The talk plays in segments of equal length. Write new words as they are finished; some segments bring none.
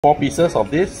4 pieces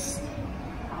of this.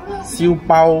 Xiu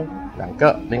bao 2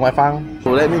个，另外放.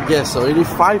 So let me guess, already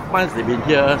 5 months they've been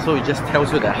here, so it just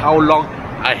tells you that how long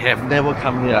I have never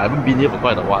come here. I haven't been here for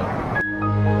quite a while.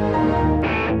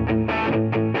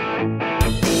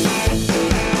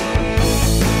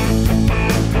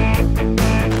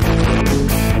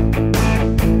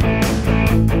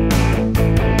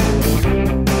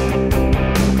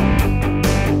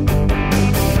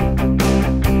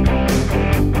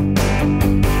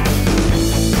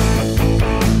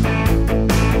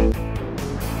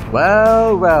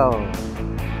 Well,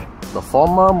 the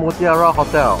former Mutiara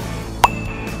Hotel.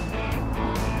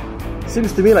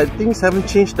 Seems to me like things haven't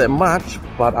changed that much,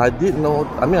 but I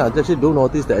actually do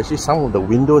notice that actually some of the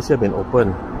windows here have been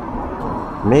open.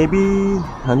 Maybe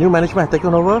a new management has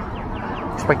taken over,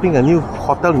 expecting a new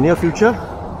hotel in the near future.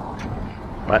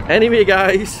 But anyway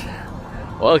guys,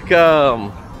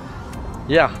 welcome.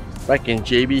 Yeah, back in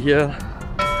JB here.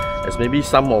 As maybe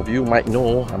some of you might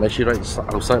know, I'm actually right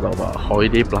outside of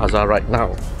Holiday Plaza right now.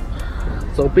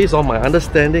 So based on my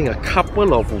understanding, a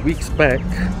couple of weeks back,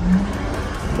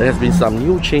 there has been some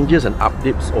new changes and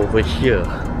updates over here.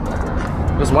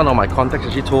 Because one of my contacts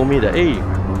actually told me that, hey,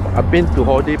 I've been to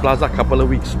Holiday Plaza a couple of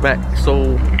weeks back.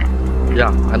 So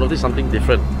yeah, I noticed something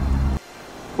different.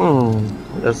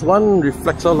 There's one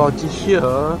reflexology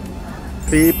here,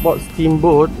 Clayport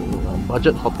Steamboat,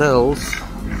 budget hotels.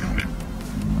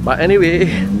 But anyway,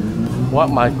 what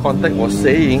my contact was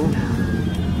saying,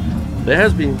 there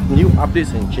has been new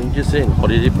updates and changes in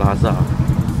Holiday Plaza.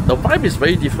 The vibe is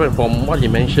very different from what he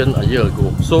mentioned a year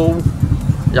ago. So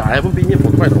yeah, I haven't been here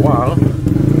for quite a while.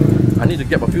 I need to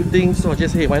get a few things, so I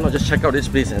just, hey, why not just check out this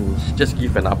place and just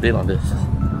give an update on this.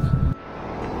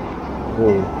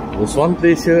 There's one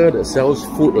place here that sells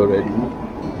food already,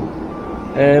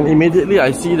 and immediately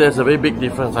I see there's a very big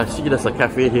difference. I see there's a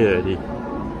cafe here already.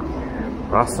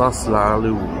 Rasa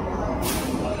Selalu.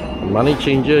 Money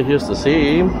changer here's the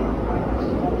same.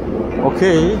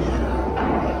 Okay,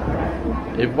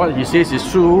 if what he says is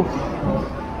true,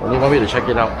 only one way to check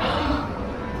it out.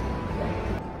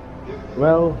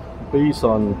 Well, based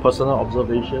on personal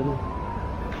observation,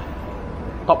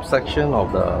 top section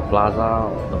of the plaza,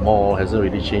 the mall, hasn't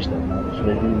really changed that much.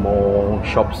 Maybe more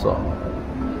shops or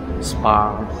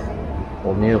spas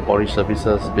or nail polish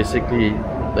services. Basically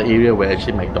the area where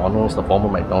actually McDonald's, the former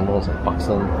McDonald's and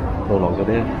Parkson, no longer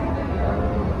there.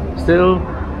 Still,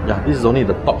 yeah, this is only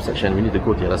the top section. We need to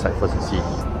go to the other side first and see.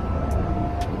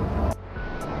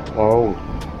 Oh,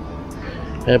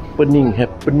 happening.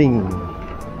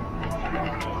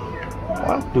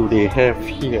 What do they have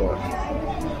here?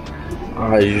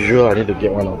 I need to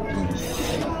get one of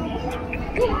these.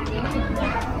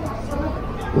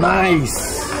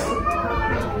 Nice!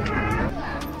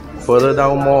 Further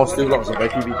down more, still lots of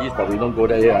activities, but we don't go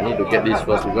there yet. I need to get this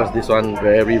first because this one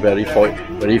very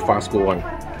fast go on.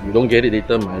 You don't get it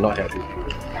later, might not have it.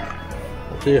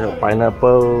 Okay, you have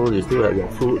pineapple, you still have your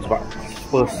fruits, but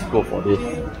first go for this.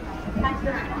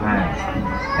 Nice.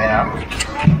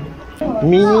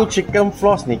 Mini chicken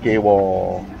floss 你给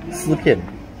我4片.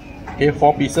 Okay,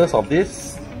 4 pieces of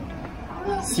this.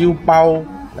 燒包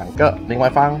2個，另外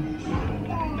放。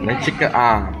And then chicken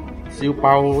燒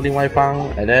包另外放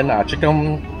and then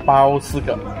chicken 包4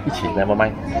個一起 never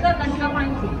mind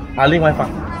另外放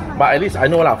but at least I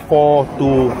know lah 4,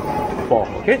 2, 4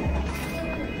 okay.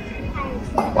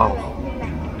 Wow,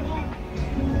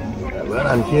 when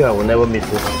I'm here I will never miss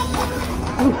this.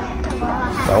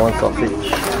 That one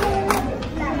sausage.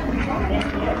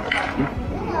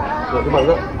 Look.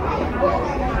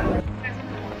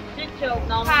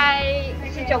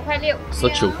 19塊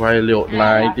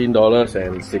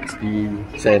6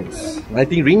 $19.60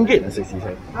 19 ringgit and 60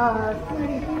 cents.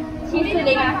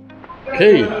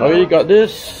 Okay, already got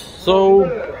this, so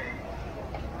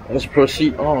let's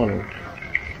proceed on,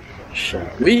 shall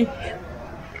we?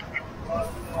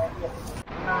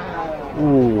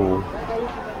 Ooh.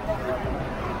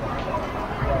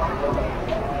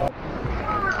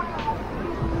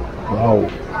 Wow.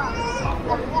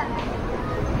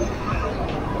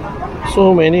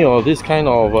 So many of this kind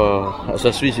of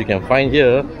accessories you can find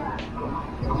here.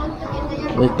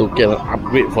 Need to get an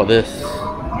upgrade for this.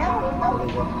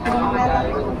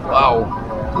 Wow,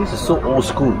 this is so old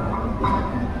school.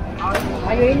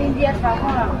 Are you in India?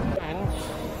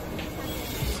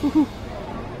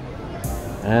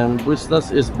 And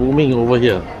business is booming over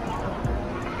here.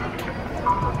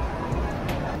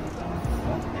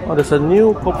 Oh, there's a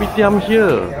new kopitiam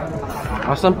here.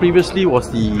 Last time previously was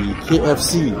the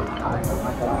KFC.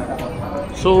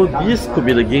 So this could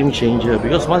be the game changer,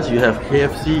 because once you have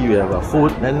KFC, you have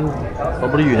food, then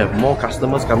probably you have more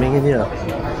customers coming in here.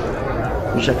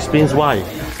 which explains why.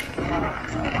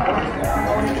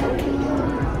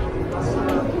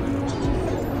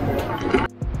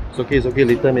 It's okay,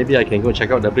 later maybe I can go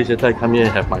check out the place later. I come here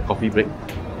and have my coffee break.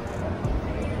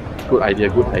 Good idea,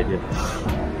 good idea.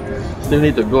 Still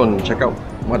need to go and check out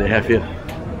what they have here.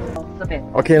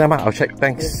 Okay, Lama, I'll check,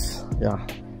 thanks. Yeah.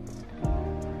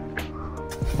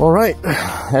 Alright,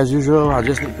 as usual, I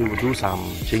just need to do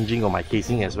some changing of my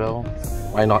casing as well.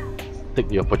 Why not take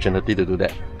the opportunity to do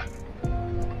that?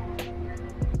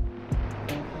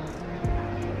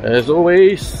 As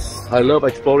always, I love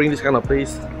exploring this kind of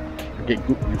place. Get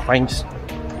good, you find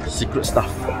secret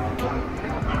stuff.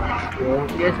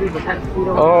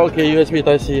 Oh, okay, USB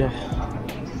Type-C.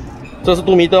 So it's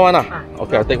 2 meter one.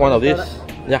 Okay, I'll take one of these.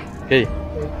 Yeah, okay.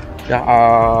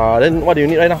 Yeah, then what do you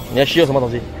need right now? You need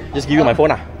something? Just give you my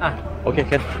phone. Okay,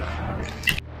 can.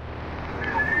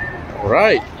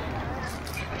 Alright.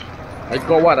 I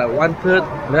got what I wanted.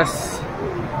 Let's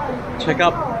check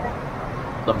out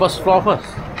the first floor first.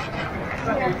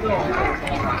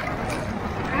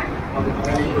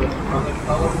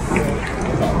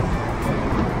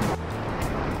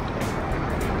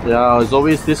 Yeah, it's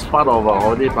always this part of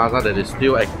Holiday Plaza that is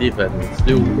still active and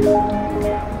still,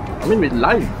 I mean, with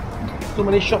life. So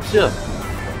many shops here.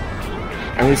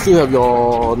 And you still have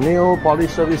your nail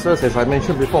polish services, as I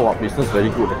mentioned before. Our business very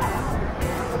good.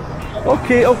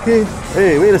 Okay, okay.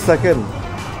 Hey, wait a second.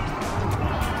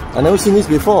 I never seen this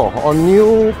before. A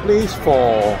new place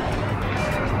for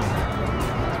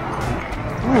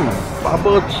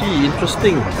bubble tea.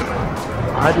 Interesting.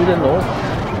 I didn't know.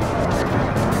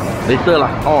 Later lah.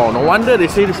 Oh, no wonder they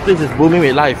say this place is booming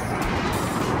with life.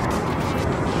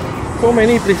 So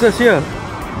many places here.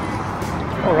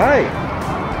 Alright.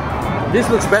 This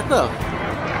looks better.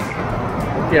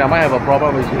 Okay, I might have a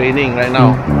problem with raining right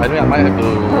now. I think I might have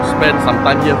to spend some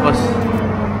time here first.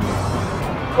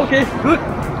 Okay, good.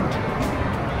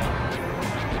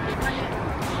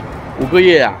 5个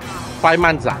月啊 5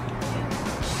 months 啊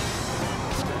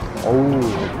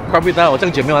怪不得我这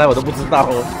样久没有来我都不知道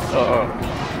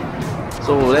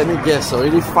So let me guess,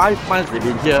 already 5 months they've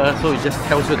been here, so it just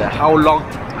tells you that how long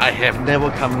I have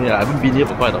never come here. I haven't been here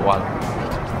for quite a while.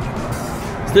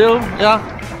 Still, yeah,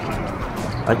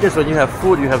 I guess when you have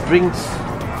food, you have drinks,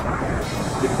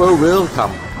 people will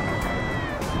come.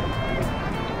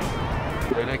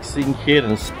 Relaxing here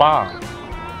and spa.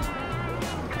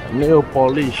 Nail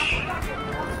polish.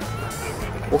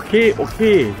 Okay,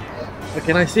 okay. What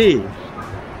can I say?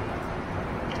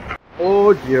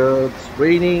 Oh dear, it's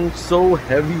raining so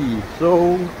heavy,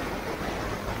 so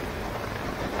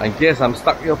I guess I'm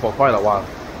stuck here for quite a while.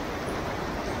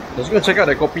 Let's go check out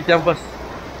the kopitiam first.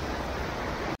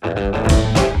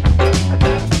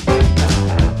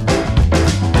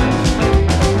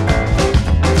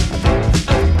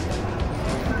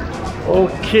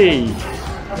 Okay,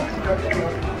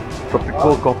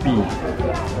 tropical coffee.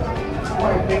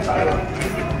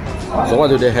 So what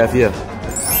do they have here?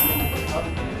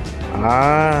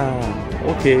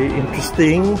 Okay,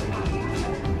 interesting.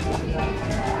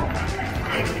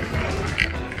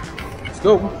 Let's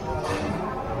go.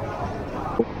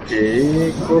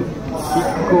 Okay,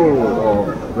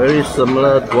 very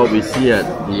similar to what we see at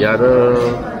the other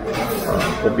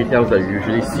kopitiams that you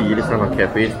usually see, this kind of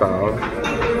cafe style.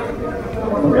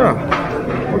 Yeah,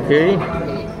 okay.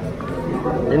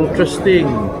 Interesting.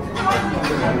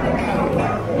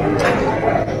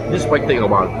 This might take a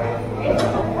while.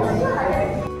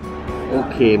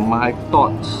 Okay, my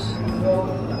thoughts.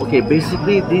 Okay,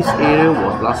 basically this area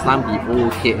was last time the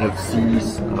old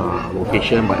KFC's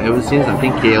location, but ever since I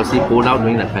think KFC pulled out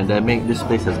during the pandemic, this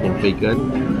place has been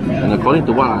vacant. And according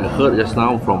to what I heard just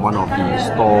now from one of the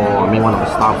one of the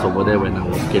staffs over there when I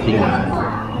was getting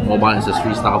my mobile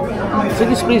accessory stuff, so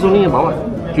this place only about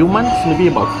what, few months, maybe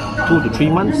about 2 to 3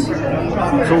 months.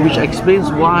 So which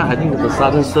explains why I think there's a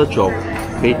sudden surge of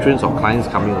patrons or clients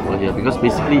coming over here, because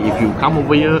basically if you come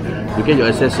over here, you get your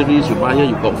accessories, you buy here,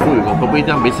 you got food, you got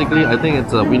kopitiam. Basically I think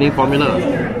it's a winning formula,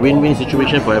 win-win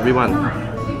situation for everyone.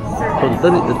 So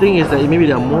the thing is that maybe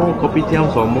there are more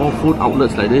kopitiams or more food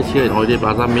outlets like this here in Holiday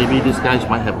Plaza. Maybe these guys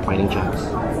might have a fighting chance.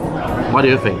 What do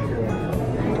you think?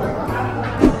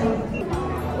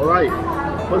 Alright,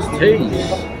 first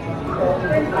taste.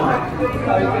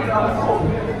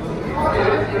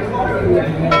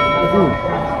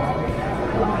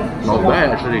 Not bad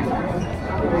actually.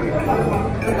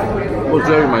 What's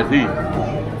there in my tea?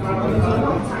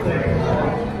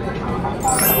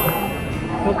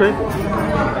 Okay.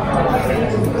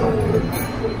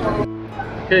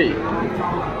 Okay.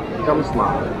 Comes my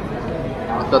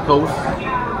after toast.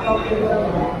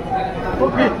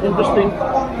 Okay, interesting.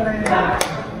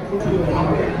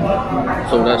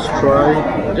 So let's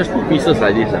try just 2 pieces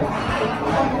like this.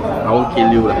 I won't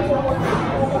kill you.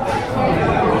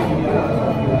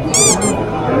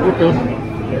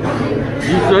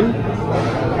 Decent.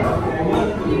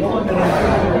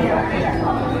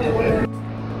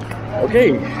 Okay,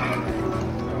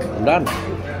 I'm done.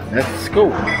 Let's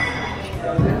go.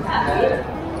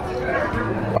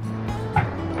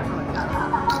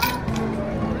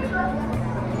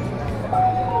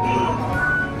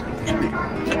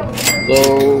 So,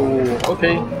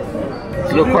 okay.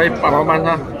 Look quite panaman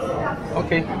ha.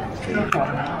 Okay.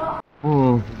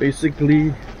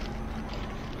 Basically,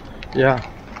 yeah.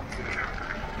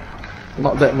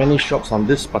 Not that many shops on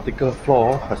this particular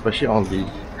floor, especially on the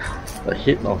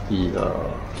head of the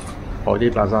Holiday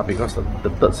Plaza, because the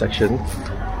third section,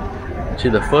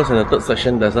 actually the first and the third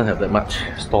section doesn't have that much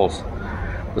stalls.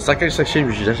 The second section,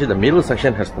 which is actually the middle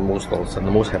section, has the most stalls and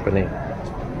the most happening.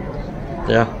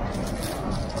 Yeah.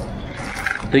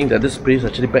 I think that this place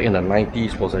actually back in the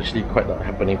 90s was actually quite a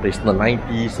happening place. In the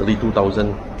 90s, early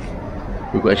 2000,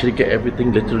 we could actually get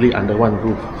everything literally under one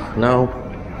roof. Now,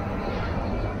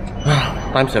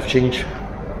 times have changed.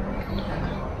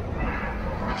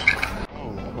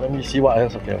 Let me see what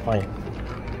else I can find.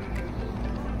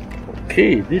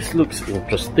 Okay, this looks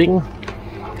interesting.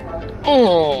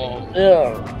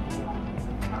 Yeah.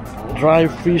 Dry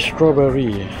freeze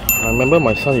strawberry. I remember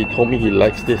my son, he told me he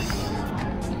likes this.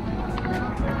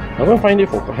 I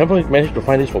haven't managed to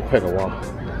find this for quite a while.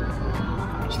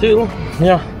 Still,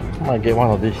 yeah, might get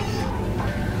one of these.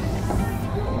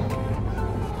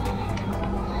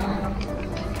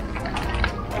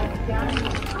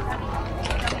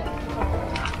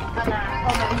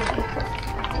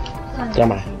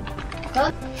 Jalan.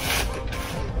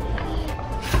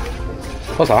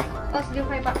 What's that?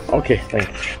 Okay,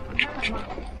 thanks.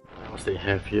 What they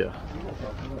have here?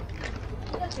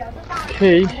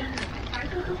 Okay.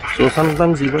 So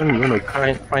sometimes even you want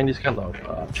to find this kind of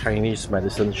Chinese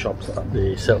medicine shops,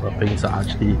 they sell the things that are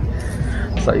actually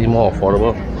slightly more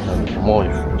affordable and more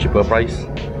cheaper price.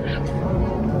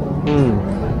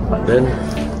 But then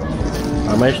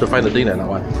I managed to find the thing that I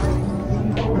want.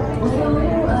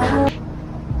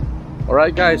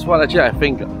 Alright guys, well actually I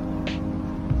think,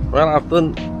 well, after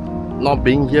not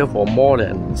being here for more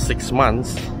than 6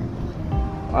 months,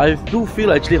 I do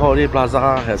feel actually Holiday Plaza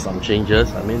has some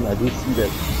changes. I mean, I do see that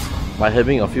by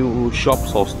having a few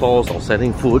shops or stores or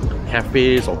selling food,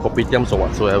 cafes or kopitiams or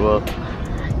whatsoever,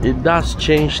 it does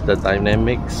change the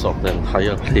dynamics of the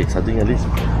entire place. I think at least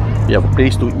you have a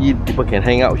place to eat, people can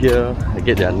hang out here, they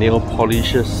get their nail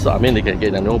polishes. I mean, they can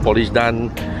get their nail polish done,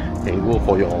 you can go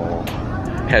for your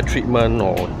hair treatment,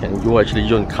 or you can go actually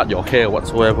go and cut your hair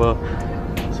whatsoever.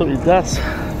 So it does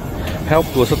help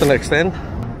to a certain extent.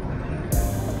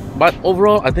 But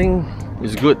overall, I think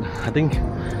it's good. I think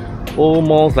old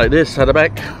malls like this at the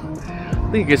back, I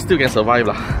think it still can survive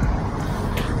lah.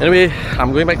 Anyway,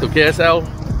 I'm going back to KSL.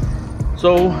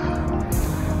 So,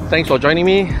 thanks for joining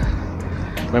me.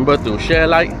 Remember to share,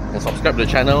 like, and subscribe to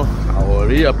the channel. I will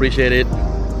really appreciate it.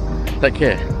 Take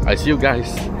care. I see you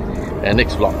guys in the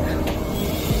next vlog.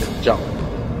 Ciao.